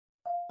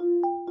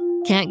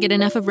Can't get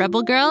enough of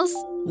Rebel Girls?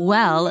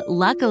 Well,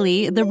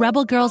 luckily, the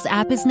Rebel Girls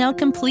app is now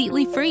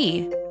completely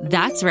free.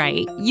 That's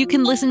right, you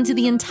can listen to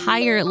the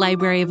entire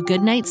library of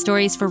goodnight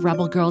stories for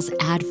Rebel Girls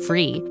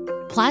ad-free.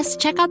 Plus,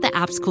 check out the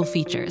app's cool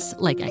features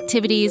like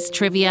activities,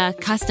 trivia,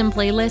 custom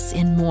playlists,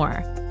 and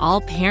more.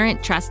 All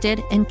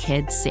parent-trusted and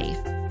kids-safe.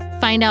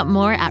 Find out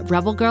more at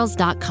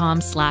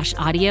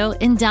rebelgirls.com/audio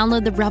and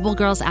download the Rebel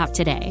Girls app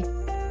today.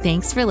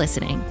 Thanks for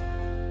listening.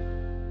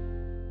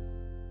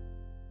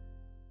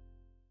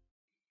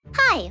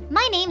 Hi,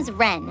 my name's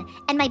Ren,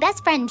 and my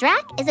best friend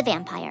Drac is a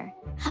vampire.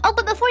 Oh,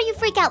 but before you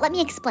freak out, let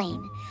me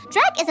explain.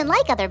 Drac isn't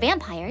like other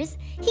vampires.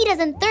 He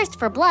doesn't thirst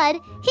for blood,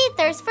 he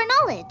thirsts for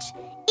knowledge.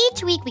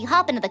 Each week we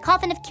hop into the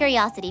Coffin of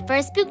Curiosity for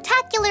a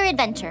spooktacular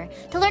adventure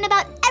to learn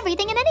about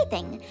everything and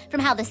anything,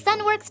 from how the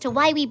sun works to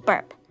why we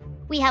burp.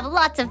 We have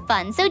lots of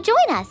fun, so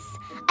join us.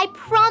 I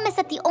promise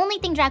that the only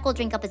thing Drac will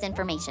drink up is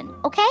information,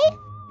 okay?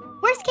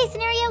 Worst case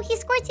scenario, he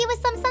squirts you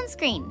with some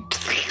sunscreen.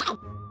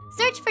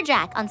 Search for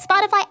Drac on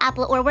Spotify,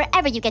 Apple, or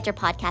wherever you get your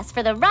podcasts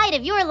for the ride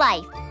of your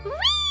life. Whee!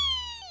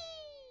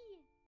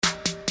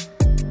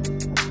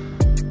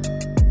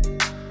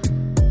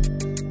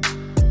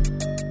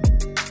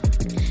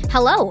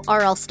 Hello,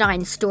 R.L.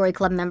 Stine Story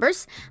Club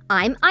members.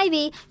 I'm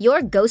Ivy,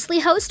 your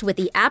ghostly host with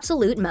the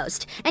absolute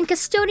most, and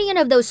custodian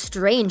of those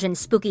strange and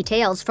spooky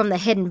tales from the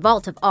hidden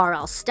vault of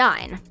R.L.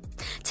 Stine.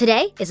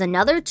 Today is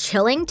another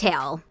chilling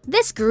tale.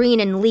 This green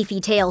and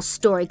leafy tale,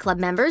 Story Club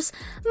members,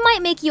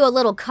 might make you a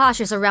little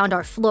cautious around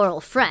our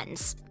floral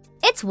friends.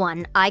 It's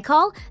one I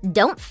call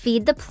Don't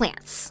Feed the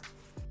Plants.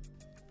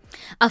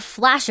 A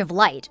flash of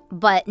light,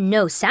 but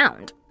no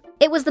sound.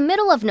 It was the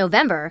middle of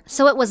November,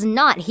 so it was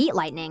not heat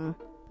lightning.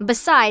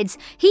 Besides,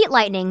 heat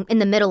lightning in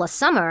the middle of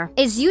summer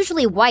is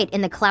usually white in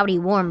the cloudy,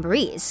 warm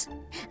breeze.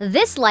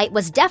 This light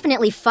was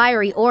definitely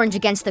fiery orange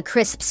against the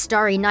crisp,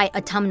 starry night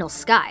autumnal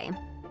sky.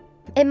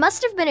 It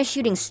must have been a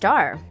shooting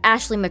star,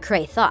 Ashley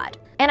McCrae thought,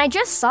 and I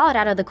just saw it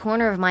out of the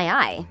corner of my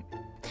eye.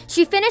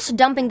 She finished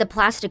dumping the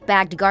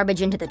plastic-bagged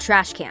garbage into the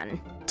trash can.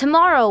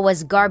 Tomorrow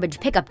was garbage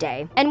pickup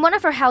day, and one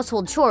of her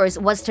household chores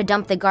was to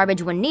dump the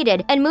garbage when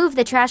needed and move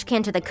the trash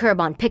can to the curb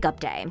on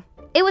pickup day.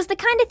 It was the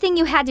kind of thing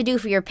you had to do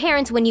for your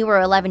parents when you were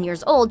 11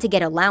 years old to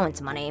get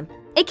allowance money.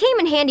 It came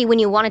in handy when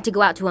you wanted to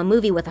go out to a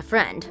movie with a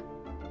friend.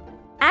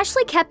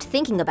 Ashley kept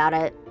thinking about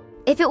it.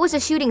 If it was a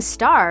shooting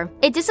star,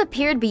 it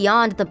disappeared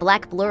beyond the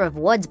black blur of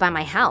woods by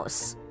my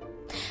house.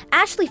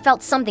 Ashley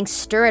felt something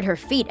stir at her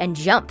feet and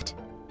jumped.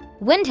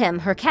 Wyndham,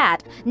 her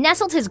cat,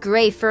 nestled his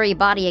gray furry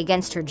body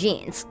against her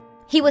jeans.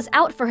 He was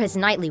out for his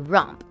nightly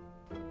romp.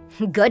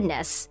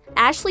 Goodness,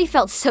 Ashley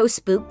felt so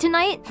spooked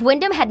tonight,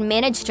 Wyndham had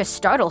managed to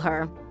startle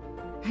her.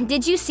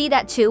 "Did you see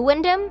that too,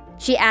 Wyndham?"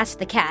 she asked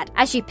the cat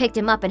as she picked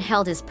him up and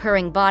held his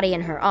purring body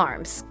in her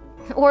arms.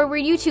 "Or were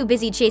you too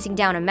busy chasing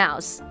down a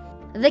mouse?"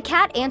 The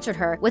cat answered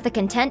her with a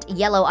content,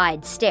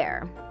 yellow-eyed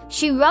stare.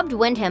 She rubbed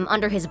Wyndham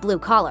under his blue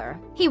collar.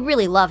 He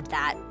really loved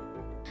that.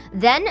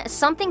 Then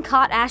something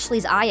caught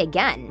Ashley's eye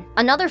again,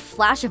 another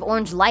flash of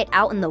orange light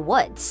out in the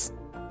woods.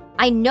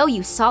 "I know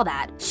you saw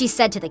that," she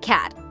said to the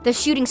cat. "The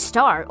shooting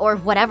star, or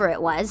whatever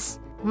it was,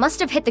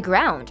 must have hit the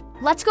ground.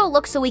 Let's go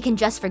look so we can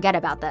just forget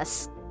about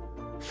this."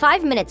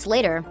 5 minutes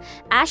later,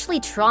 Ashley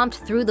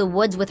tromped through the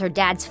woods with her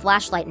dad's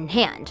flashlight in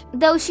hand,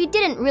 though she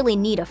didn't really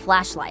need a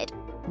flashlight.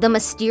 The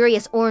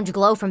mysterious orange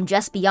glow from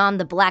just beyond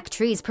the black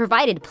trees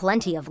provided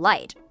plenty of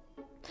light.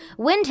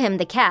 Wyndham,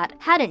 the cat,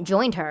 hadn't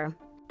joined her.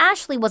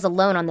 Ashley was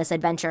alone on this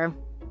adventure.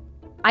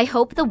 "I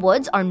hope the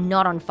woods are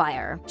not on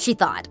fire," she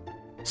thought.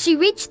 She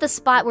reached the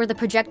spot where the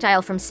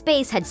projectile from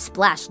space had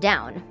splashed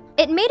down.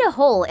 It made a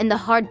hole in the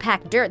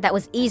hard-packed dirt that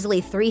was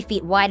easily 3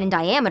 feet wide in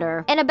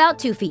diameter and about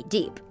 2 feet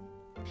deep.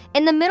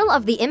 In the middle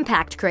of the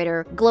impact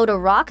crater glowed a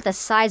rock the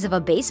size of a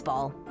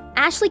baseball.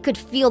 Ashley could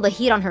feel the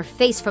heat on her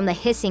face from the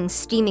hissing,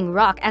 steaming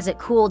rock as it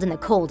cooled in the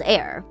cold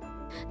air.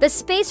 The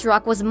space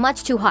rock was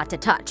much too hot to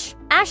touch.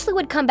 Ashley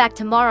would come back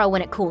tomorrow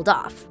when it cooled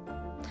off.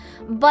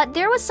 But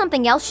there was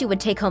something else she would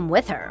take home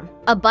with her,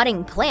 a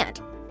budding plant.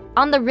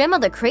 On the rim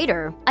of the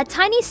crater, a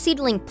tiny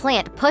seedling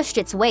plant pushed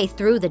its way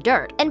through the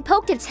dirt and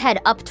poked its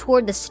head up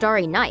toward the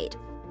starry night.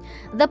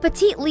 The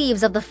petite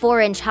leaves of the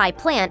 4-inch-high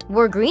plant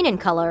were green in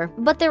color,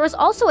 but there was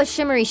also a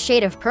shimmery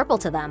shade of purple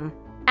to them.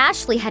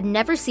 Ashley had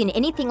never seen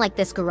anything like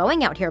this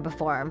growing out here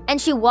before, and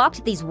she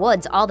walked these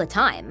woods all the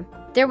time.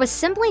 There was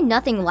simply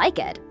nothing like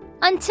it.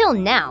 Until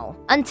now,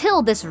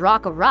 until this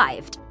rock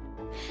arrived.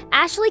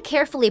 Ashley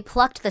carefully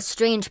plucked the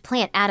strange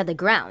plant out of the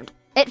ground.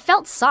 It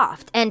felt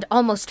soft and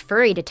almost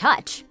furry to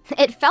touch.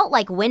 It felt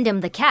like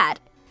Wyndham the cat.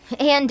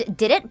 And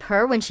did it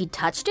purr when she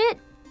touched it?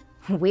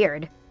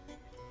 Weird.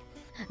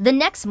 The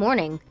next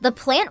morning, the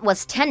plant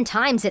was 10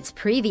 times its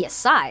previous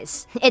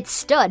size. It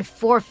stood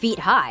 4 feet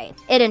high.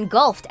 It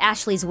engulfed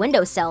Ashley's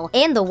windowsill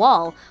and the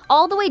wall,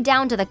 all the way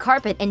down to the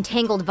carpet and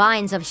tangled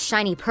vines of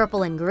shiny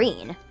purple and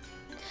green.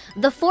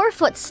 The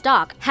 4-foot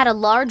stalk had a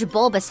large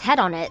bulbous head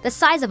on it the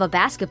size of a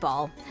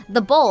basketball.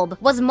 The bulb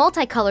was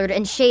multicolored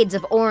in shades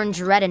of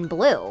orange, red, and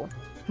blue.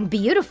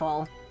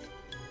 Beautiful.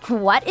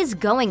 What is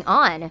going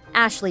on?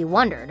 Ashley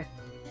wondered.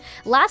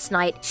 Last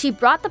night, she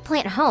brought the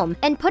plant home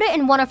and put it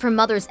in one of her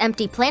mother's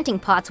empty planting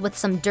pots with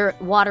some dirt,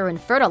 water, and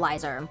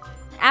fertilizer.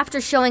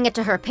 After showing it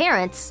to her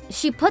parents,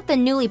 she put the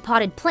newly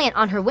potted plant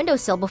on her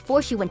windowsill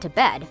before she went to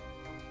bed.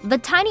 The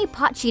tiny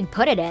pot she'd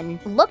put it in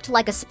looked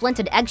like a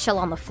splintered eggshell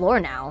on the floor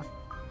now.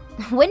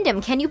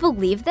 "Wyndham, can you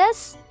believe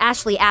this?"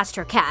 Ashley asked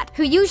her cat,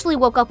 who usually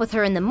woke up with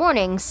her in the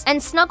mornings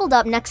and snuggled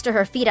up next to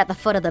her feet at the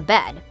foot of the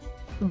bed.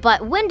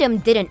 But Wyndham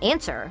didn't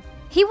answer.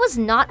 He was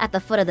not at the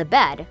foot of the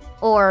bed,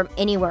 or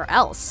anywhere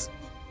else.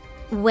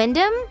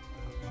 Wyndham?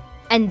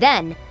 And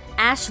then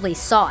Ashley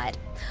saw it.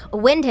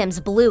 Wyndham's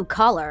blue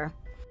collar.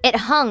 It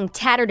hung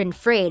tattered and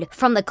frayed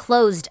from the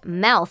closed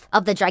mouth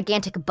of the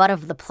gigantic bud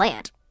of the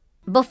plant.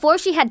 Before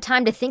she had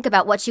time to think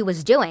about what she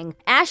was doing,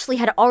 Ashley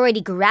had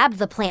already grabbed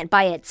the plant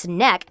by its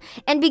neck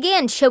and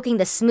began choking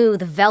the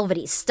smooth,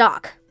 velvety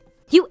stalk.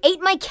 "You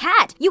ate my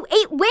cat! You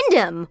ate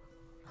Wyndham!"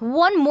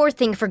 One more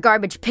thing for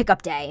garbage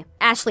pickup day,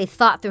 Ashley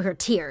thought through her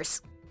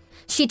tears.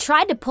 She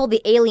tried to pull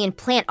the alien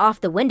plant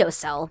off the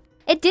windowsill.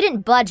 It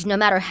didn't budge no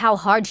matter how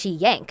hard she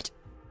yanked.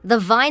 The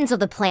vines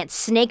of the plant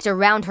snaked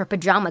around her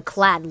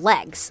pajama-clad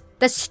legs.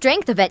 The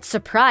strength of it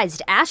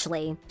surprised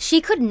Ashley. She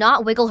could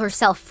not wiggle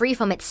herself free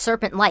from its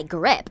serpent-like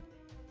grip.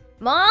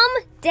 "Mom?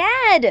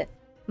 Dad!"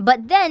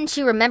 But then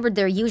she remembered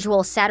their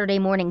usual Saturday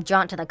morning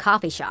jaunt to the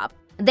coffee shop.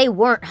 They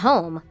weren't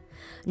home.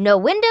 No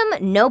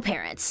Wyndham, no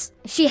parents.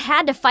 She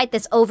had to fight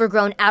this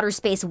overgrown outer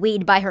space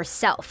weed by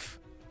herself.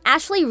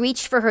 Ashley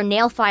reached for her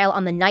nail file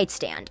on the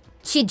nightstand.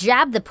 She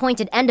jabbed the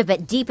pointed end of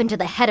it deep into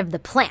the head of the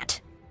plant.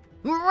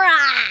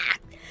 Rah!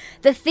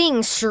 The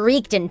thing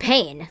shrieked in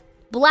pain.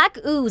 Black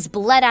ooze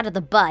bled out of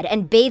the bud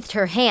and bathed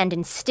her hand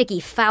in sticky,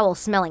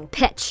 foul-smelling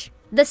pitch.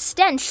 The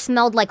stench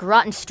smelled like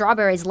rotten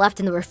strawberries left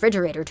in the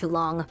refrigerator too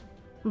long.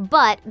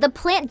 But the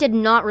plant did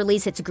not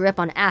release its grip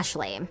on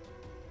Ashley.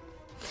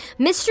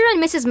 Mr.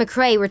 and Mrs.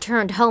 McCrae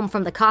returned home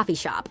from the coffee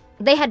shop.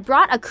 They had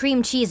brought a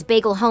cream cheese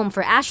bagel home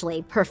for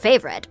Ashley, her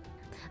favorite.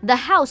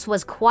 The house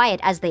was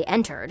quiet as they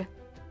entered.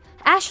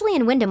 Ashley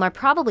and Wyndham are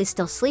probably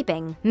still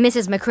sleeping,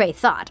 Mrs. McCrae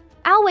thought.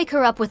 I'll wake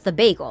her up with the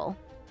bagel.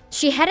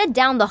 She headed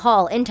down the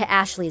hall into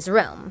Ashley's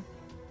room.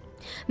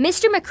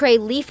 Mr. McCrae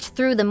leafed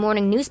through the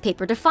morning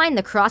newspaper to find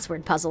the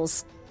crossword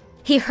puzzles.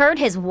 He heard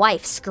his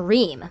wife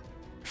scream.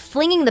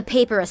 Flinging the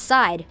paper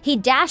aside, he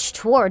dashed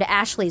toward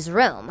Ashley's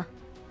room.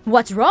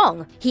 "What's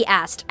wrong?" he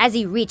asked as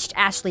he reached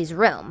Ashley's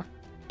room.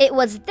 It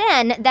was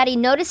then that he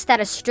noticed that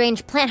a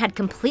strange plant had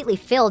completely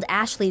filled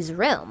Ashley's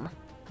room.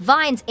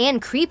 Vines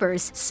and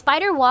creepers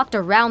spider-walked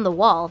around the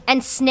wall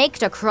and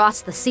snaked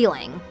across the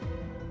ceiling.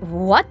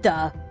 What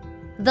the?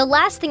 The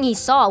last thing he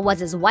saw was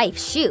his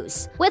wife's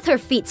shoes, with her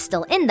feet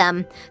still in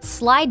them,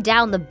 slide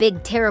down the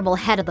big, terrible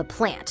head of the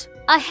plant.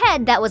 A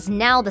head that was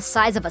now the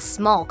size of a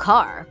small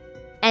car.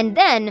 And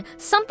then,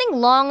 something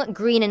long,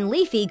 green, and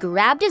leafy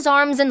grabbed his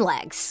arms and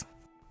legs.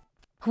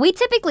 We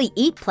typically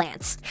eat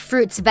plants,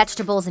 fruits,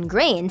 vegetables, and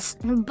grains,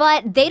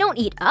 but they don't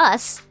eat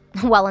us.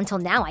 Well, until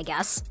now, I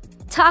guess.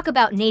 Talk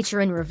about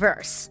nature in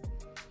reverse.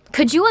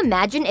 Could you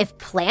imagine if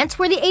plants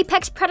were the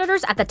apex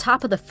predators at the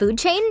top of the food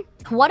chain?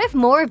 What if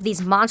more of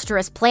these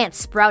monstrous plants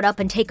sprout up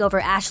and take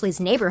over Ashley's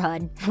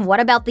neighborhood? What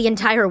about the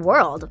entire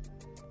world?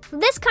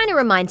 This kinda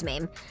reminds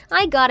me,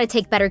 I gotta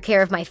take better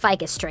care of my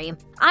ficus tree.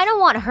 I don't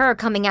want her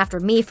coming after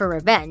me for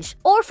revenge,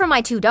 or for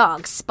my two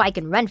dogs, Spike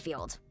and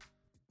Renfield.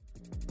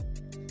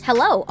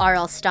 Hello,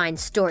 R.L. Stine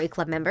Story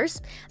Club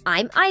members.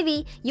 I'm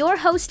Ivy, your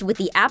host with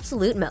the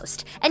absolute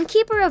most, and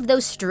keeper of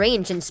those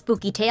strange and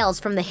spooky tales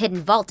from the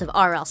hidden vault of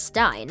R.L.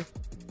 Stine.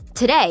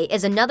 Today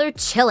is another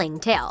chilling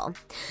tale.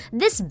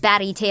 This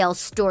batty tale,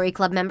 Story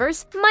Club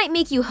members, might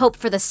make you hope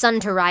for the sun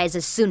to rise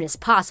as soon as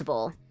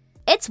possible.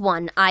 It's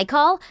one I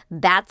call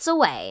Bats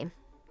Away.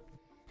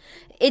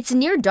 It's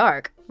near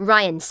dark,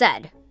 Ryan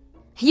said.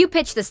 You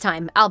pitch this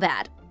time, I'll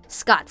bat,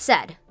 Scott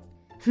said.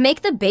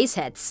 Make the base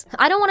hits.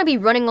 I don't want to be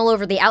running all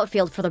over the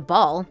outfield for the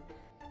ball.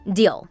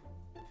 Deal.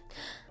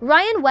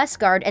 Ryan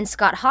Westgard and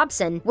Scott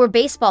Hobson were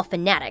baseball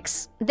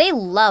fanatics. They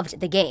loved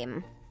the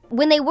game.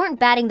 When they weren't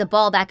batting the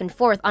ball back and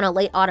forth on a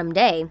late autumn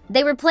day,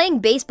 they were playing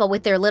baseball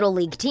with their little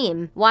league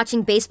team,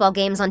 watching baseball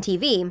games on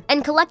TV,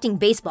 and collecting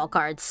baseball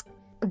cards.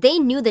 They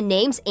knew the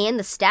names and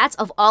the stats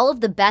of all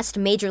of the best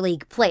major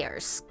league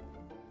players.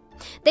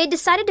 They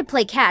decided to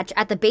play catch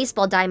at the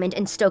baseball diamond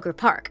in Stoker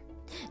Park.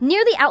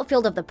 Near the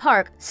outfield of the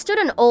park stood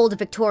an old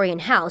Victorian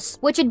house,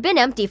 which had been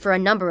empty for a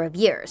number of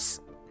years.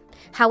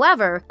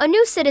 However, a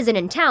new citizen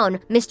in town,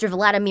 Mr.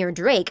 Vladimir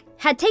Drake,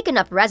 had taken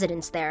up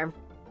residence there.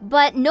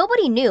 But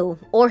nobody knew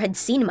or had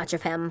seen much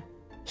of him.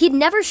 He'd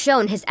never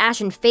shown his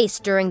ashen face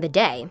during the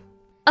day.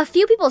 A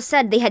few people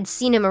said they had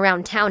seen him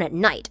around town at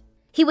night.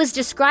 He was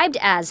described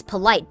as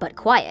polite but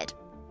quiet.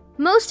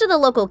 Most of the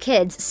local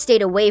kids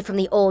stayed away from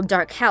the old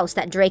dark house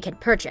that Drake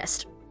had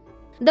purchased.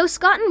 Though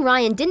Scott and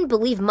Ryan didn't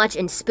believe much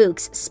in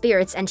spooks,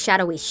 spirits, and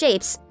shadowy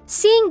shapes,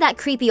 seeing that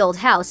creepy old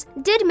house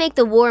did make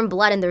the warm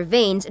blood in their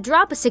veins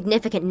drop a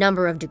significant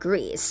number of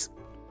degrees.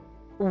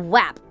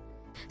 Whap!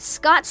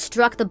 Scott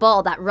struck the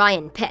ball that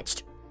Ryan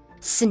pitched.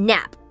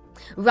 Snap!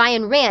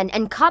 Ryan ran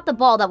and caught the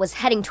ball that was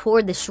heading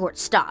toward the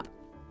shortstop.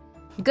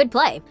 Good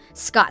play,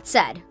 Scott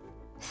said.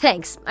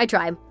 Thanks, I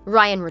try,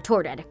 Ryan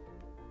retorted.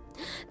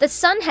 The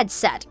sun had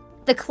set.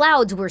 The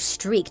clouds were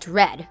streaked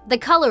red, the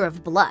color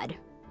of blood.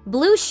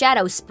 Blue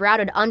shadows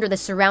sprouted under the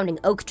surrounding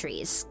oak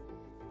trees.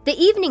 The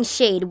evening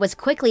shade was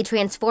quickly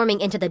transforming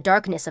into the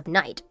darkness of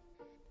night.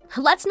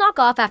 Let's knock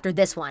off after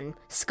this one,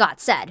 Scott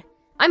said.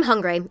 I'm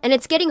hungry, and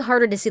it's getting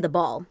harder to see the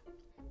ball.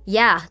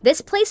 Yeah, this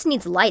place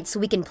needs light so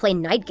we can play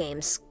night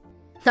games.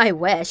 I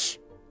wish.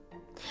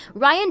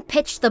 Ryan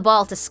pitched the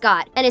ball to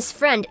Scott, and his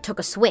friend took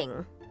a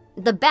swing.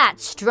 The bat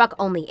struck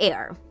only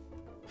air.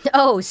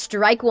 Oh,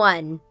 strike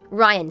one,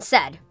 Ryan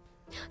said.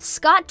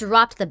 Scott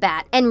dropped the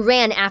bat and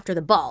ran after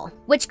the ball,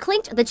 which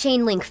clinked the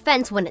chain link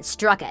fence when it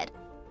struck it.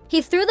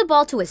 He threw the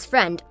ball to his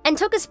friend and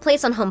took his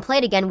place on home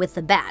plate again with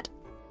the bat.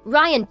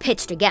 Ryan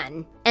pitched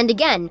again, and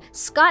again,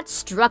 Scott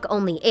struck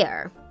only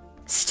air.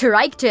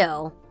 Strike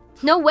two.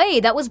 No way,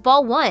 that was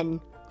ball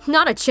one.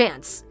 Not a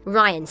chance,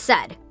 Ryan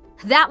said.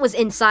 That was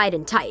inside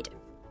and tight.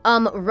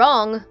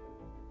 Wrong.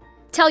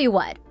 Tell you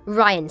what,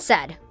 Ryan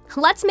said.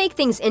 Let's make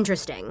things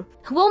interesting.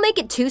 We'll make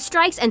it 2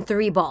 strikes and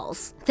 3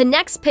 balls. The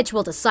next pitch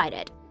will decide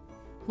it.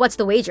 What's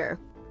the wager?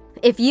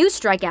 If you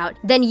strike out,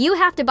 then you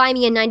have to buy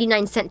me a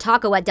 99-cent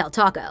taco at Del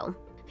Taco.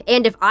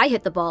 And if I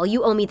hit the ball,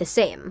 you owe me the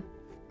same.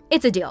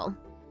 It's a deal.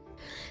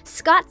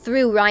 Scott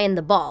threw Ryan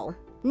the ball.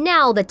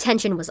 Now the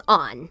tension was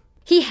on.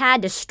 He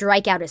had to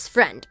strike out his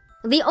friend.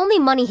 The only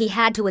money he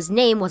had to his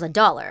name was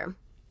 $1.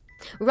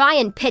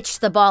 Ryan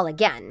pitched the ball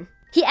again.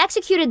 He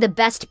executed the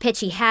best pitch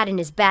he had in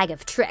his bag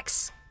of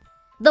tricks.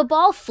 The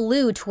ball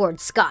flew toward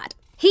Scott.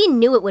 He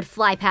knew it would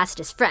fly past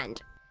his friend.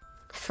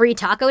 Free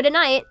taco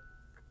tonight.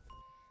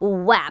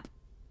 Whap.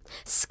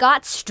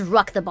 Scott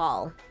struck the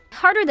ball.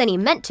 Harder than he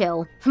meant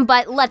to,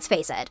 but let's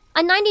face it,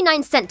 a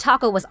 99-cent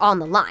taco was on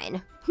the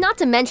line, not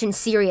to mention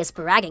serious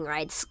bragging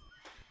rights.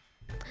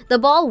 The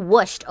ball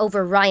whooshed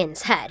over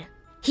Ryan's head.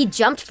 He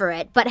jumped for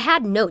it, but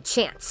had no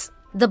chance.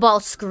 The ball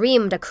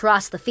screamed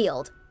across the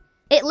field.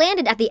 It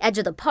landed at the edge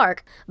of the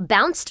park,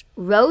 bounced,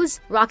 rose,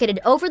 rocketed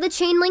over the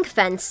chain link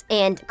fence,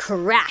 and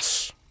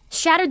crash!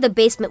 Shattered the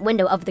basement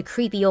window of the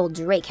creepy old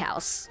Drake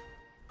house.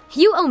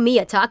 You owe me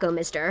a taco,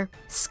 mister,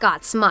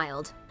 Scott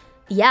smiled.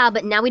 Yeah,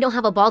 but now we don't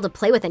have a ball to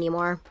play with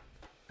anymore.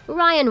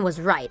 Ryan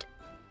was right.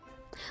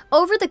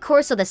 Over the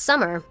course of the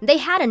summer, they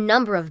had a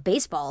number of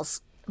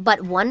baseballs,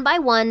 but one by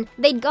one,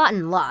 they'd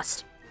gotten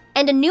lost.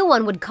 And a new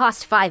one would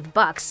cost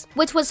 $5,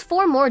 which was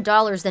 $4 more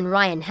than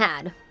Ryan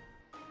had.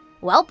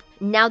 Welp,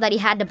 now that he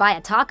had to buy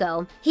a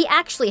taco, he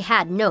actually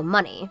had no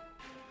money.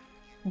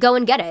 Go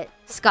and get it,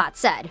 Scott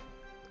said.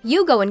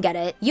 You go and get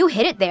it, you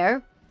hit it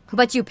there.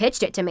 But you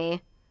pitched it to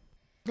me.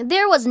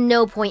 There was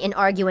no point in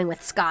arguing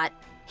with Scott.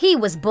 He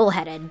was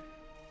bullheaded.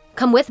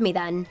 Come with me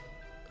then.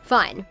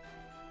 Fine.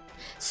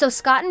 So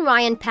Scott and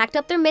Ryan packed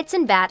up their mitts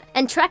and bat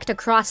and trekked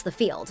across the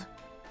field.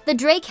 The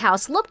Drake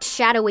house looked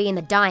shadowy in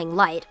the dying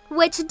light,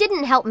 which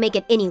didn't help make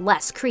it any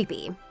less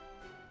creepy.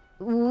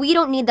 We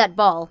don't need that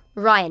ball,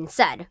 Ryan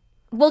said.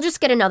 We'll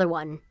just get another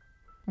one.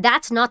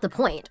 That's not the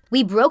point.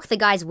 We broke the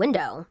guy's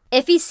window.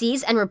 If he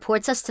sees and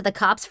reports us to the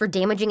cops for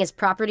damaging his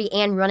property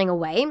and running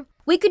away,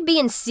 we could be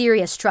in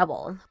serious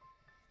trouble.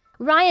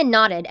 Ryan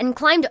nodded and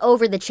climbed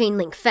over the chain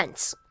link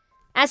fence.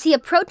 As he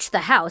approached the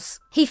house,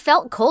 he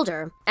felt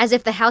colder, as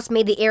if the house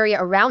made the area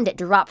around it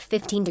drop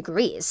 15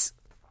 degrees.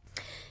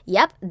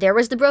 Yep, there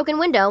was the broken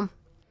window.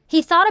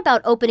 He thought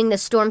about opening the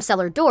storm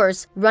cellar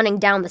doors, running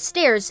down the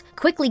stairs,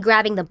 quickly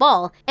grabbing the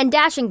ball, and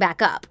dashing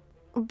back up.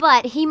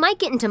 But he might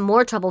get into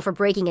more trouble for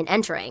breaking and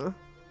entering.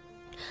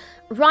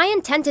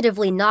 Ryan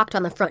tentatively knocked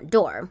on the front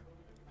door.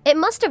 It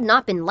must have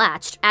not been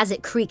latched, as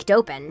it creaked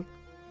open.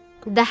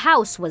 The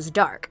house was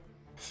dark.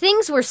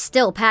 Things were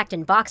still packed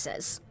in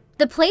boxes.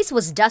 The place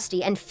was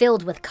dusty and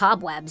filled with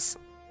cobwebs.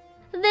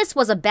 This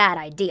was a bad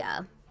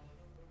idea.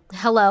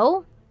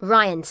 Hello?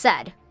 Ryan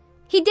said.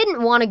 He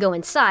didn't want to go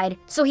inside,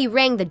 so he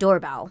rang the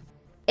doorbell.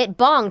 It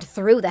bonged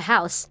through the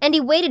house, and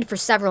he waited for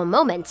several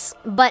moments,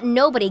 but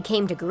nobody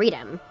came to greet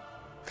him.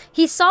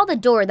 He saw the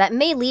door that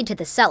may lead to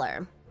the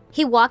cellar.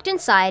 He walked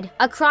inside,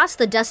 across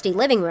the dusty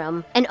living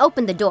room, and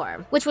opened the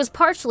door, which was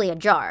partially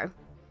ajar.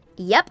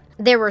 Yep,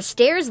 there were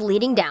stairs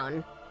leading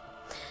down.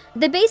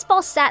 The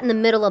baseball sat in the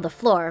middle of the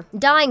floor,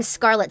 dying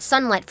scarlet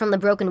sunlight from the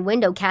broken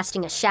window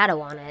casting a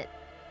shadow on it.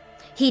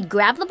 He'd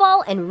grab the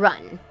ball and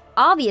run.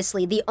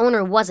 Obviously, the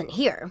owner wasn't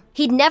here.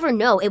 He'd never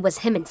know it was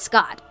him and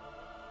Scott.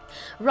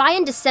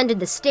 Ryan descended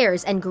the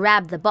stairs and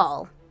grabbed the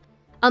ball.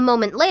 A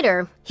moment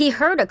later, he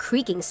heard a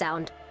creaking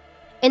sound.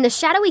 In the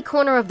shadowy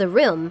corner of the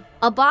room,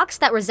 a box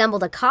that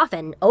resembled a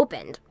coffin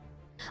opened.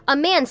 A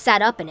man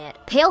sat up in it,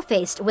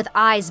 pale-faced with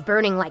eyes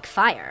burning like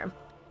fire.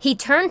 He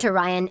turned to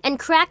Ryan and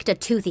cracked a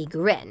toothy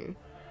grin.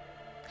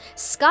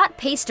 Scott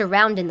paced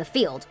around in the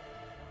field.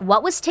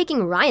 What was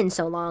taking Ryan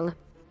so long?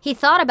 He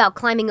thought about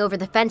climbing over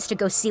the fence to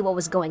go see what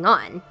was going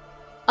on.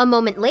 A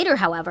moment later,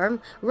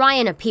 however,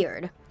 Ryan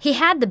appeared. He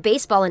had the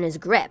baseball in his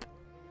grip.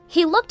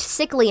 He looked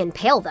sickly and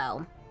pale,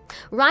 though.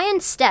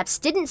 Ryan's steps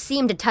didn't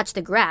seem to touch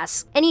the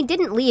grass, and he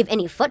didn't leave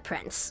any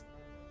footprints.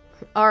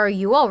 Are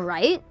you all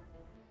right?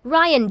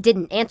 Ryan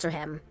didn't answer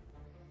him.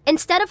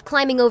 Instead of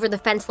climbing over the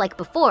fence like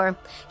before,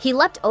 he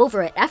leapt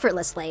over it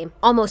effortlessly,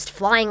 almost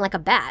flying like a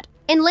bat,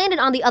 and landed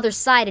on the other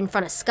side in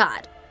front of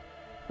Scott.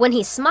 When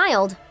he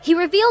smiled, he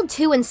revealed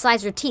 2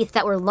 incisor teeth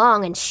that were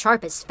long and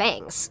sharp as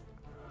fangs.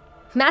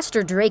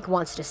 "Master Drake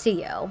wants to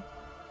see you."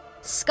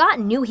 Scott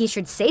knew he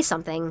should say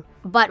something,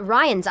 but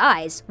Ryan's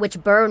eyes,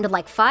 which burned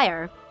like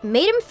fire,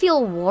 made him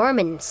feel warm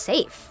and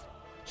safe.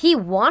 He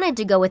wanted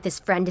to go with his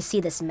friend to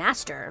see this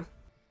master.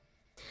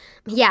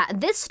 Yeah,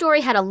 this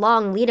story had a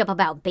long lead-up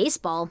about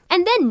baseball,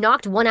 and then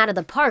knocked one out of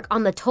the park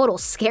on the total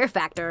scare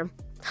factor.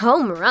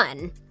 Home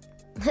run.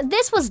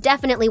 This was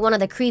definitely one of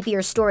the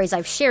creepier stories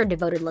I've shared,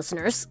 devoted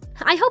listeners.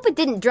 I hope it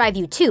didn't drive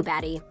you too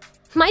batty.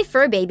 My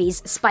fur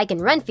babies, Spike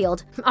and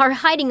Renfield, are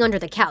hiding under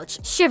the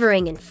couch,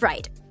 shivering in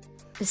fright.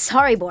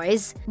 Sorry,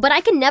 boys, but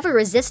I can never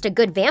resist a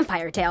good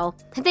vampire tale.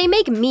 They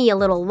make me a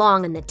little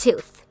long in the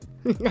tooth.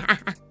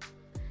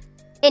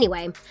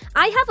 Anyway,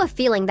 I have a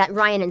feeling that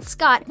Ryan and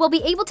Scott will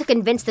be able to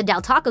convince the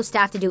Del Taco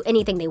staff to do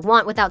anything they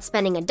want without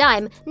spending a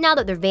dime now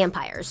that they're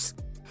vampires.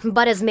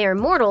 But as mere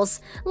mortals,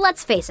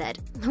 let's face it,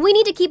 we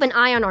need to keep an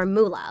eye on our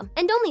moolah,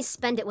 and only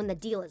spend it when the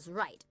deal is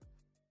right.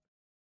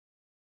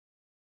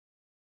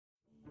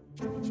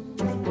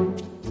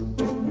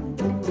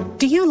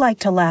 Do you like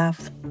to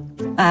laugh?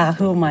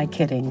 Who am I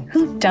kidding?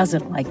 Who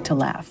doesn't like to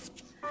laugh?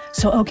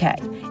 So okay,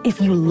 if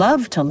you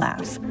love to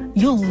laugh,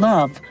 you'll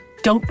love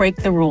Don't Break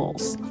the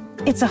Rules.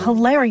 It's a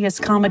hilarious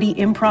comedy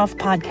improv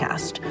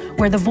podcast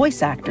where the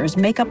voice actors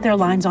make up their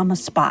lines on the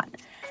spot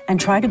and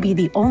try to be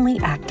the only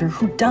actor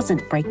who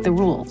doesn't break the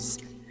rules.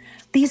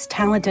 These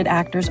talented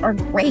actors are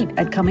great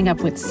at coming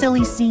up with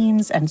silly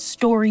scenes and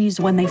stories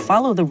when they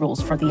follow the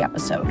rules for the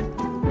episode.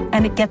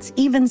 And it gets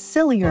even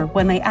sillier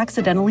when they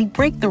accidentally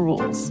break the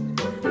rules.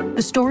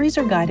 The stories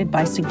are guided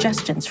by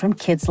suggestions from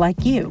kids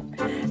like you,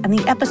 and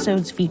the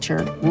episodes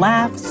feature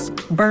laughs,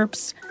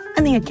 burps,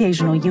 and the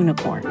occasional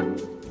unicorn.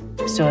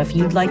 So if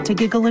you'd like to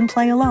giggle and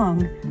play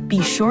along,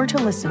 be sure to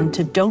listen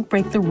to Don't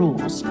Break the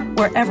Rules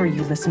wherever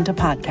you listen to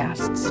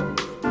podcasts.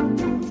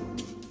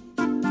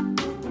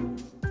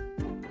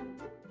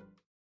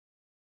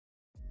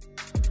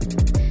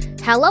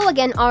 Hello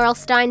again, R.L.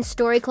 Stine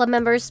Story Club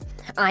members.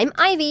 I'm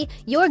Ivy,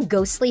 your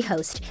ghostly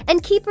host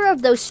and keeper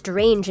of those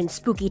strange and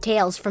spooky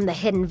tales from the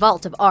hidden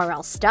vault of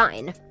R.L.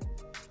 Stine.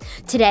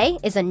 Today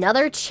is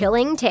another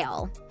chilling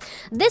tale.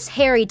 This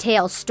hairy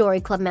tale,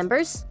 Story Club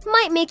members,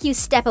 might make you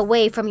step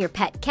away from your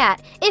pet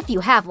cat if you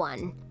have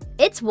one.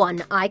 It's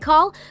one I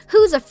call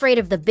Who's Afraid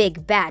of the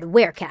Big Bad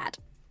Werecat?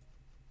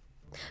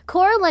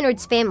 Cora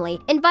Leonard's family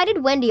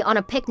invited Wendy on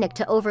a picnic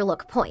to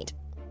Overlook Point.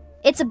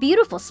 It's a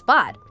beautiful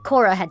spot,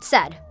 Cora had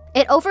said.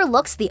 It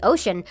overlooks the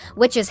ocean,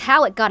 which is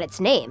how it got its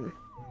name.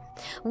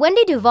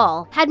 Wendy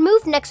Duvall had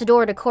moved next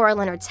door to Cora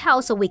Leonard's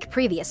house a week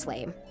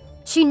previously.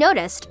 She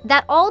noticed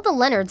that all the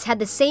Leonards had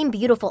the same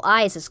beautiful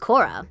eyes as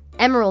Cora,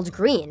 emerald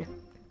green.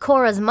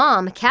 Cora's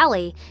mom,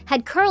 Callie,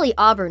 had curly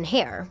auburn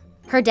hair.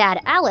 Her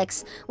dad,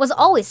 Alex, was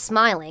always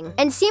smiling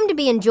and seemed to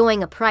be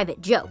enjoying a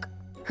private joke.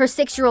 Her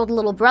 6-year-old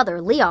little brother,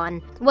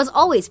 Leon, was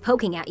always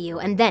poking at you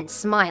and then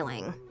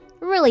smiling.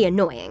 Really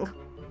annoying.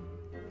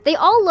 They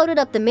all loaded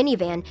up the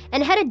minivan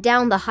and headed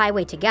down the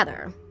highway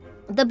together.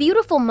 The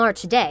beautiful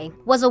March day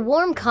was a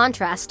warm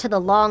contrast to the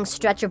long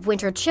stretch of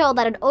winter chill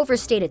that had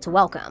overstayed its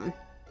welcome.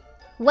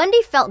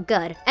 Wendy felt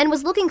good and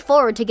was looking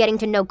forward to getting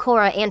to know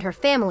Cora and her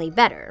family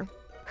better.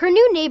 Her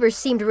new neighbors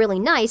seemed really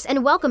nice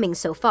and welcoming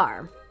so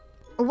far.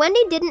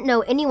 Wendy didn't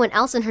know anyone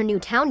else in her new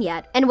town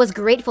yet and was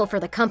grateful for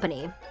the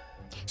company.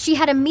 She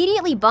had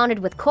immediately bonded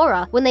with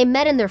Cora when they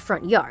met in their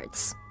front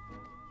yards.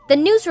 The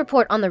news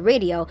report on the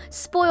radio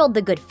spoiled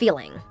the good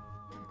feeling.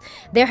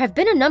 There have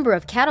been a number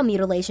of cattle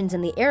mutilations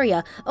in the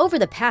area over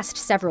the past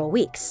several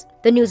weeks,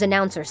 the news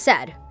announcer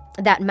said.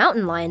 That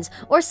mountain lions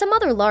or some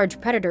other large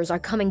predators are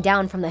coming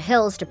down from the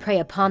hills to prey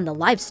upon the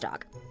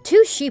livestock.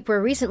 2 sheep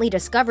were recently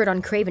discovered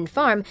on Craven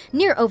Farm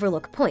near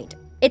Overlook Point.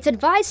 It's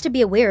advised to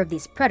be aware of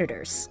these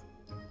predators.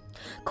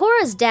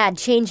 Cora's dad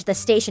changed the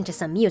station to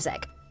some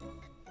music.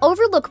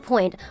 Overlook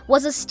Point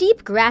was a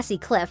steep grassy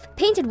cliff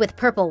painted with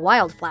purple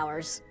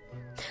wildflowers.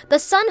 The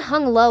sun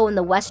hung low in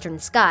the western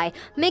sky,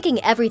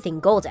 making everything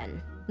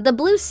golden. The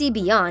blue sea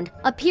beyond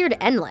appeared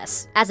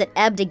endless as it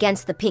ebbed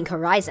against the pink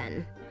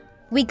horizon.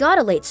 "We got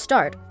a late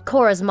start,"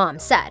 Cora's mom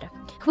said.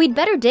 "We'd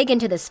better dig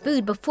into this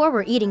food before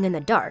we're eating in the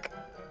dark."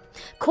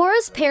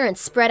 Cora's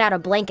parents spread out a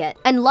blanket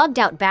and lugged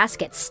out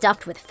baskets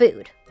stuffed with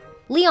food.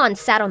 Leon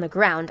sat on the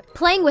ground,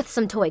 playing with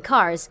some toy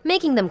cars,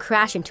 making them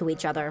crash into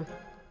each other.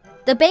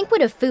 The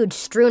banquet of food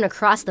strewn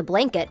across the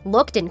blanket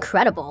looked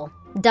incredible.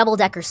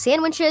 Double-decker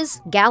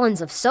sandwiches,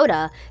 gallons of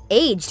soda,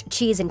 aged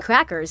cheese and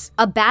crackers,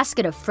 a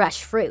basket of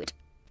fresh fruit.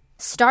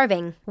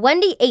 Starving,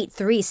 Wendy ate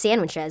 3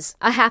 sandwiches,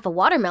 a half a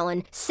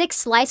watermelon, 6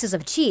 slices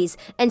of cheese,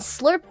 and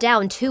slurped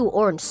down 2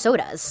 orange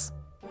sodas.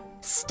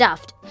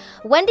 Stuffed,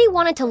 Wendy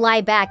wanted to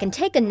lie back and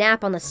take a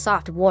nap on the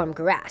soft, warm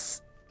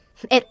grass.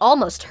 It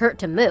almost hurt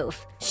to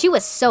move. She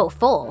was so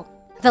full.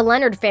 The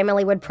Leonard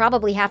family would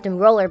probably have to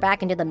roll her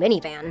back into the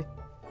minivan.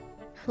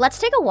 "Let's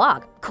take a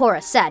walk,"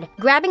 Cora said,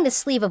 grabbing the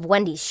sleeve of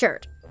Wendy's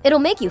shirt. "It'll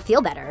make you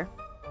feel better."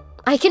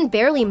 I can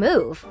barely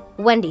move,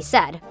 Wendy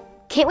said.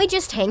 Can't we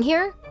just hang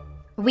here?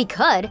 We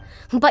could,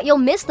 but you'll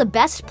miss the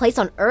best place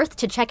on Earth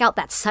to check out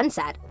that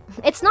sunset.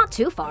 It's not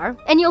too far,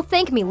 and you'll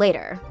thank me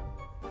later.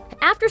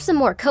 After some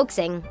more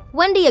coaxing,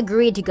 Wendy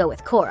agreed to go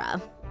with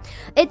Cora.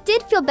 It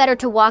did feel better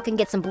to walk and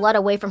get some blood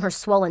away from her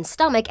swollen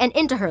stomach and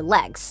into her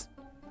legs.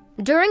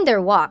 During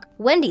their walk,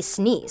 Wendy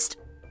sneezed.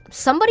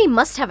 Somebody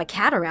must have a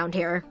cat around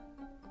here.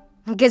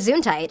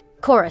 Gesundheit,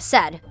 Cora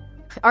said.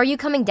 Are you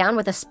coming down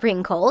with a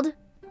spring cold?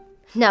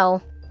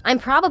 No, I'm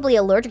probably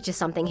allergic to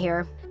something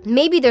here.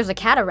 Maybe there's a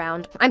cat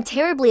around. I'm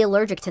terribly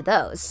allergic to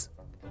those.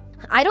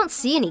 I don't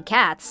see any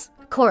cats,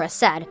 Cora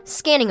said,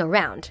 scanning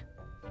around.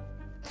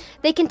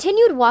 They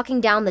continued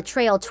walking down the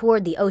trail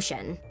toward the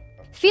ocean.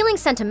 Feeling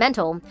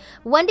sentimental,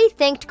 Wendy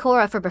thanked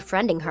Cora for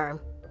befriending her.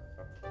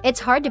 It's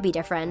hard to be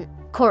different,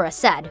 Cora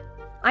said.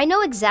 I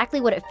know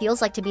exactly what it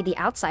feels like to be the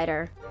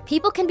outsider.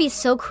 People can be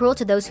so cruel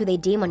to those who they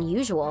deem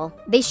unusual.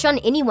 They shun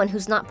anyone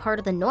who's not part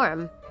of the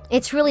norm.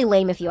 It's really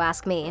lame if you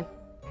ask me.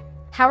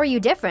 How are you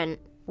different?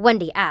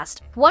 Wendy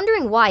asked,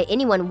 wondering why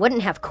anyone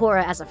wouldn't have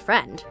Cora as a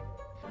friend.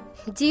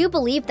 Do you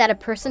believe that a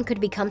person could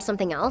become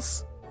something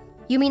else?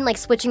 You mean like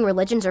switching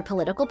religions or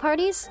political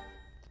parties?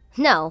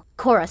 No,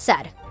 Cora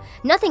said.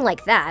 Nothing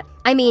like that.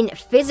 I mean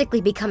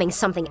physically becoming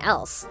something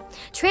else.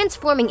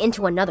 Transforming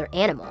into another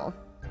animal.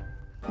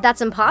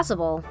 That's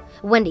impossible,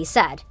 Wendy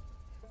said.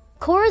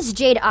 Cora's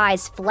jade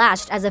eyes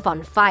flashed as if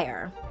on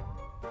fire.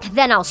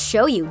 Then I'll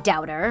show you,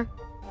 doubter.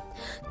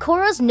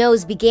 Cora's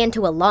nose began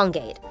to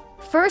elongate.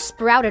 Fur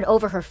sprouted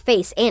over her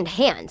face and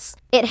hands.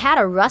 It had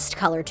a rust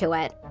color to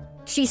it.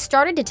 She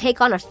started to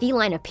take on a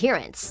feline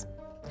appearance.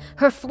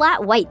 Her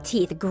flat white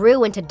teeth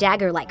grew into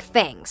dagger-like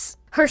fangs.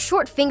 Her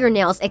short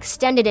fingernails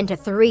extended into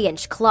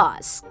 3-inch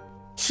claws.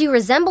 She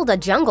resembled a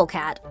jungle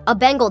cat, a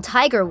Bengal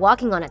tiger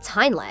walking on its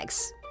hind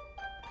legs.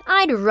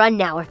 I'd run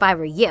now if I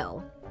were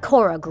you,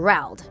 Cora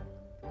growled.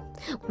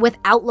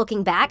 Without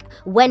looking back,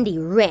 Wendy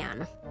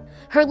ran.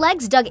 Her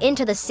legs dug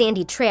into the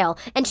sandy trail,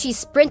 and she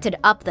sprinted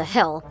up the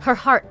hill, her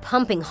heart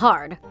pumping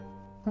hard.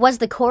 Was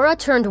the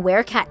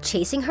Cora-turned-werecat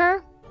chasing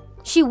her?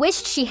 She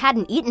wished she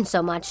hadn't eaten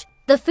so much.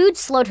 The food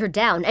slowed her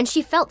down, and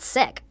she felt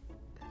sick.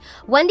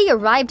 Wendy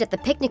arrived at the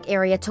picnic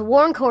area to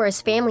warn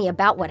Cora's family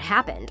about what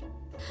happened.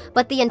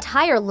 But the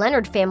entire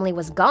Leonard family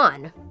was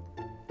gone.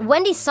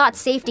 Wendy sought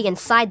safety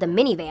inside the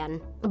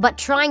minivan, but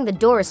trying the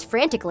doors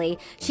frantically,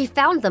 she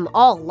found them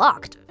all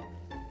locked.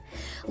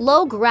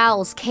 Low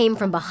growls came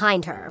from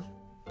behind her.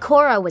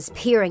 Cora was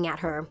peering at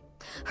her.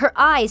 Her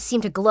eyes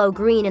seemed to glow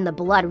green in the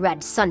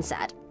blood-red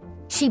sunset.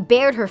 She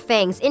bared her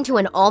fangs into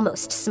an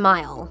almost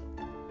smile.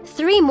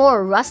 3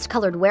 more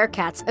rust-colored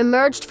werecats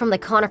emerged from the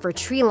conifer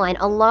tree line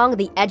along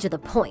the edge of the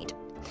point.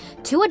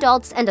 2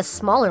 adults and a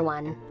smaller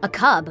one, a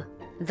cub,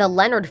 the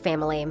Leonard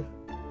family.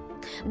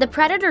 The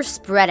predators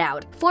spread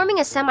out, forming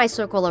a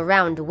semicircle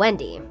around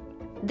Wendy.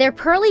 Their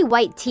pearly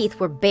white teeth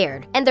were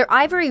bared, and their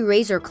ivory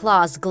razor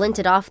claws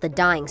glinted off the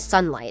dying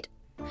sunlight.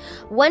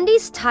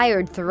 Wendy's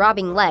tired,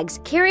 throbbing legs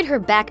carried her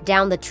back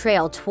down the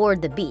trail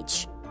toward the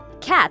beach.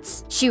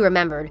 Cats, she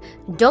remembered,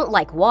 don't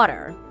like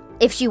water.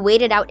 If she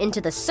waded out into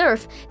the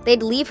surf,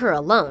 they'd leave her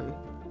alone.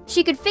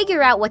 She could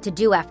figure out what to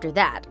do after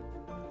that.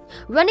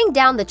 Running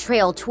down the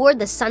trail toward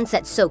the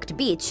sunset-soaked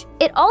beach,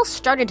 it all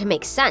started to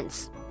make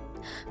sense.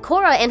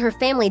 Cora and her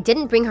family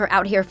didn't bring her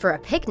out here for a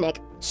picnic.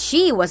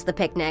 She was the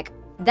picnic.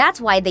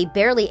 That's why they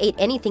barely ate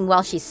anything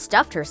while she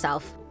stuffed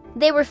herself.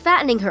 They were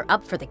fattening her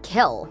up for the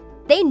kill.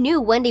 They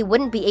knew Wendy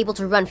wouldn't be able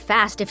to run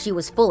fast if she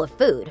was full of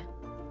food.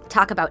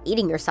 Talk about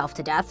eating yourself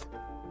to death.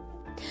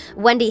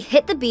 Wendy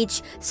hit the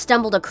beach,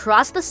 stumbled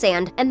across the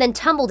sand, and then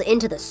tumbled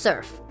into the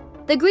surf.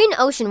 The green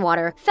ocean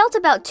water felt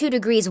about 2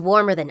 degrees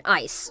warmer than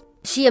ice.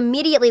 She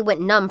immediately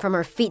went numb from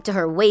her feet to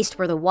her waist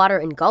where the water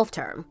engulfed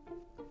her.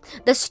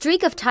 The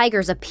streak of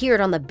tigers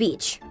appeared on the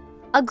beach.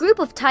 A group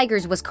of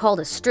tigers was called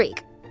a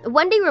streak.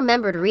 Wendy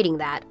remembered reading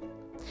that.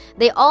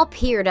 They all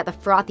peered at the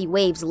frothy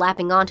waves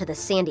lapping onto the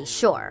sandy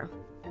shore.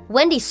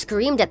 Wendy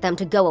screamed at them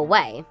to go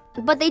away,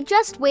 but they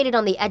just waited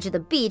on the edge of the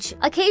beach,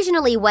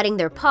 occasionally wetting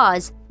their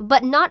paws,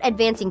 but not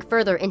advancing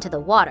further into the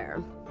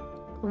water.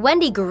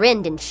 Wendy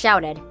grinned and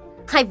shouted,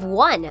 "I've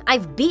won!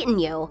 I've beaten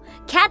you!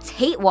 Cats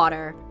hate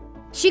water!"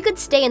 She could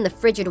stay in the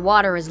frigid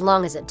water as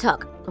long as it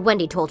took,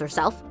 Wendy told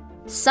herself.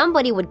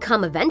 Somebody would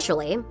come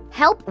eventually.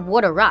 Help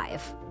would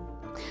arrive.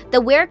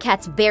 The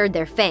werecats bared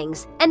their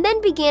fangs and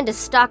then began to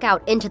stalk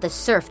out into the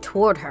surf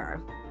toward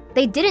her.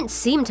 They didn't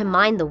seem to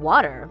mind the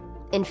water.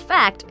 In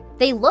fact,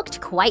 they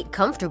looked quite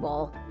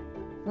comfortable.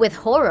 With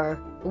horror,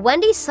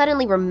 Wendy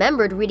suddenly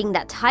remembered reading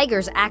that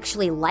tigers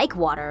actually like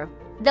water.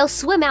 They'll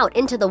swim out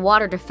into the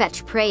water to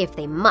fetch prey if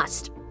they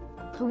must.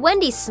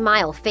 Wendy's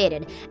smile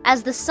faded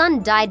as the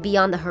sun died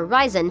beyond the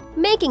horizon,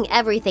 making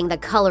everything the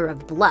color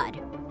of blood.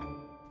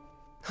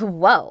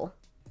 Whoa.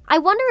 I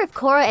wonder if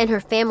Cora and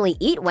her family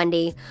eat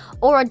Wendy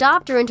or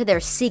adopt her into their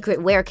secret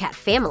werecat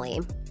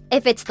family.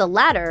 If it's the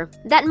latter,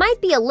 that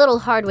might be a little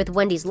hard with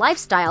Wendy's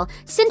lifestyle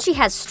since she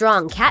has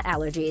strong cat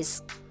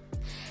allergies.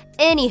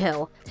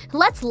 Anywho,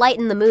 let's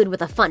lighten the mood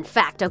with a fun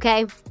fact,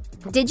 okay?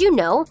 Did you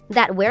know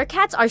that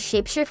werecats are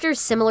shapeshifters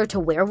similar to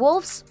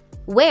werewolves?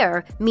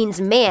 Were means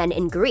man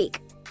in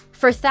Greek.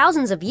 For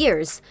thousands of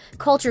years,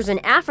 cultures in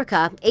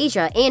Africa,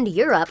 Asia, and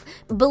Europe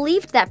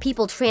believed that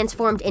people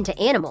transformed into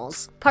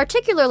animals,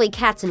 particularly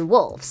cats and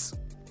wolves.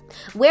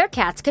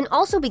 Werecats can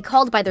also be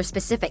called by their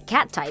specific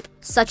cat type,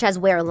 such as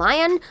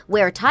were-lion,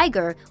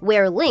 were-tiger,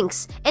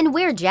 were-lynx, and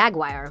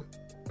were-jaguar.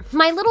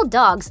 My little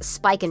dogs,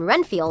 Spike and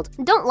Renfield,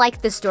 don't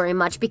like this story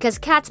much because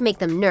cats make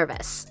them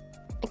nervous.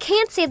 I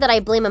can't say that I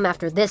blame them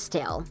after this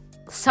tale.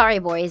 Sorry,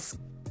 boys.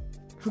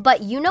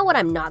 But you know what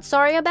I'm not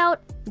sorry about?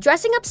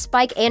 Dressing up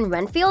Spike and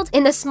Renfield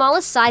in the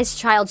smallest size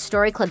child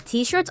Story Club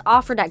t-shirts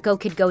offered at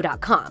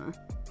GoKidGo.com.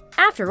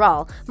 After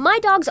all, my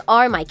dogs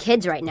are my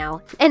kids right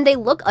now, and they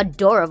look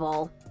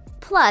adorable.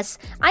 Plus,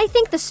 I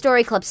think the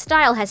Story Club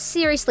style has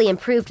seriously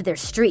improved their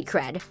street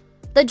cred.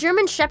 The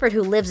German Shepherd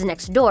who lives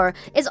next door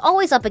is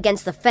always up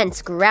against the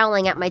fence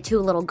growling at my two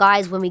little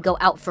guys when we go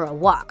out for a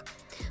walk.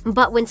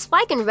 But when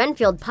Spike and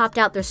Renfield popped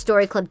out their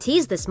Story Club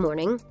tees this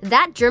morning,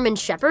 that German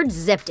Shepherd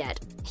zipped it.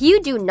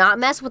 You do not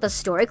mess with a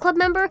Story Club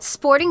member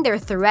sporting their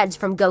threads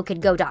from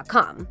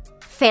GoKidGo.com.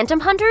 Phantom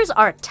hunters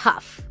are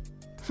tough.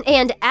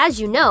 And as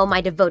you know, my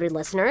devoted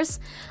listeners,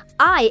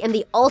 I am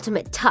the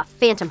ultimate tough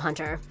phantom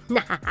hunter.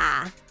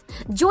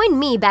 Join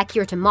me back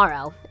here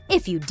tomorrow,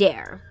 if you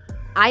dare.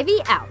 Ivy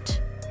out.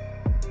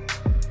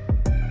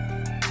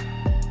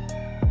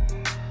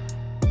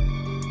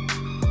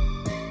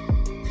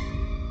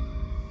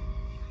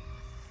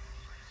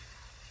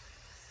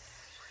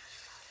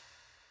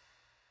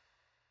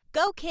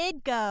 Go,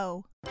 kid,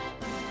 go.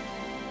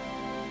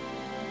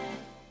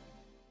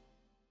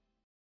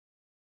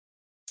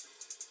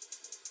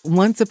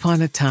 Once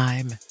upon a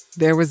time,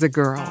 there was a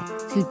girl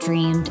who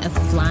dreamed of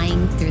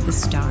flying through the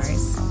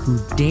stars, who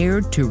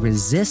dared to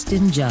resist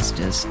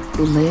injustice,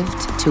 who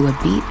lived to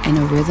a beat and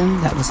a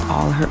rhythm that was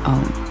all her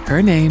own.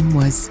 Her name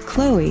was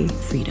Chloe,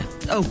 Frida,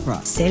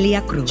 Oprah,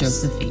 Celia Cruz,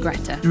 Josephine,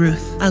 Greta,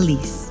 Ruth,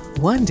 Elise.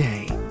 One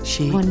day,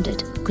 she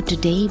wondered, could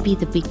today be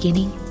the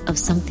beginning of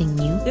something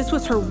new? This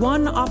was her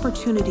one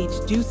opportunity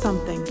to do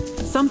something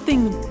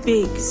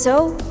big.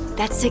 So,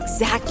 that's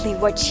exactly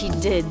what she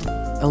did.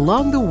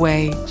 Along the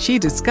way, she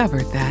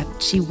discovered that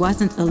she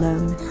wasn't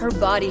alone. Her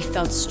body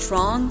felt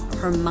strong,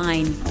 her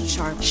mind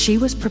sharp. She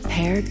was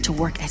prepared to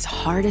work as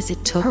hard as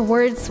it took. Her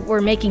words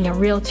were making a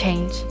real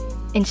change,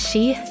 and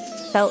she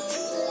felt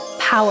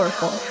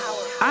powerful.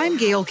 I'm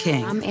Gail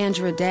King. I'm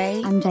Andra Day.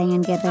 I'm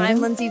Diane Guerrero.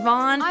 I'm Lindsay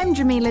Vaughn. I'm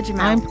Jamila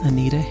Jamal. I'm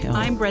Anita Hill.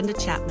 I'm Brenda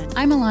Chapman.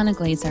 I'm Alana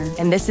Glazer.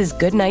 And this is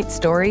Goodnight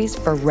Stories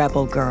for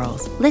Rebel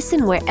Girls.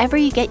 Listen wherever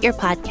you get your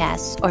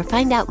podcasts or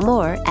find out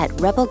more at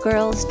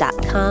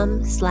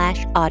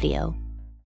rebelgirls.com/audio.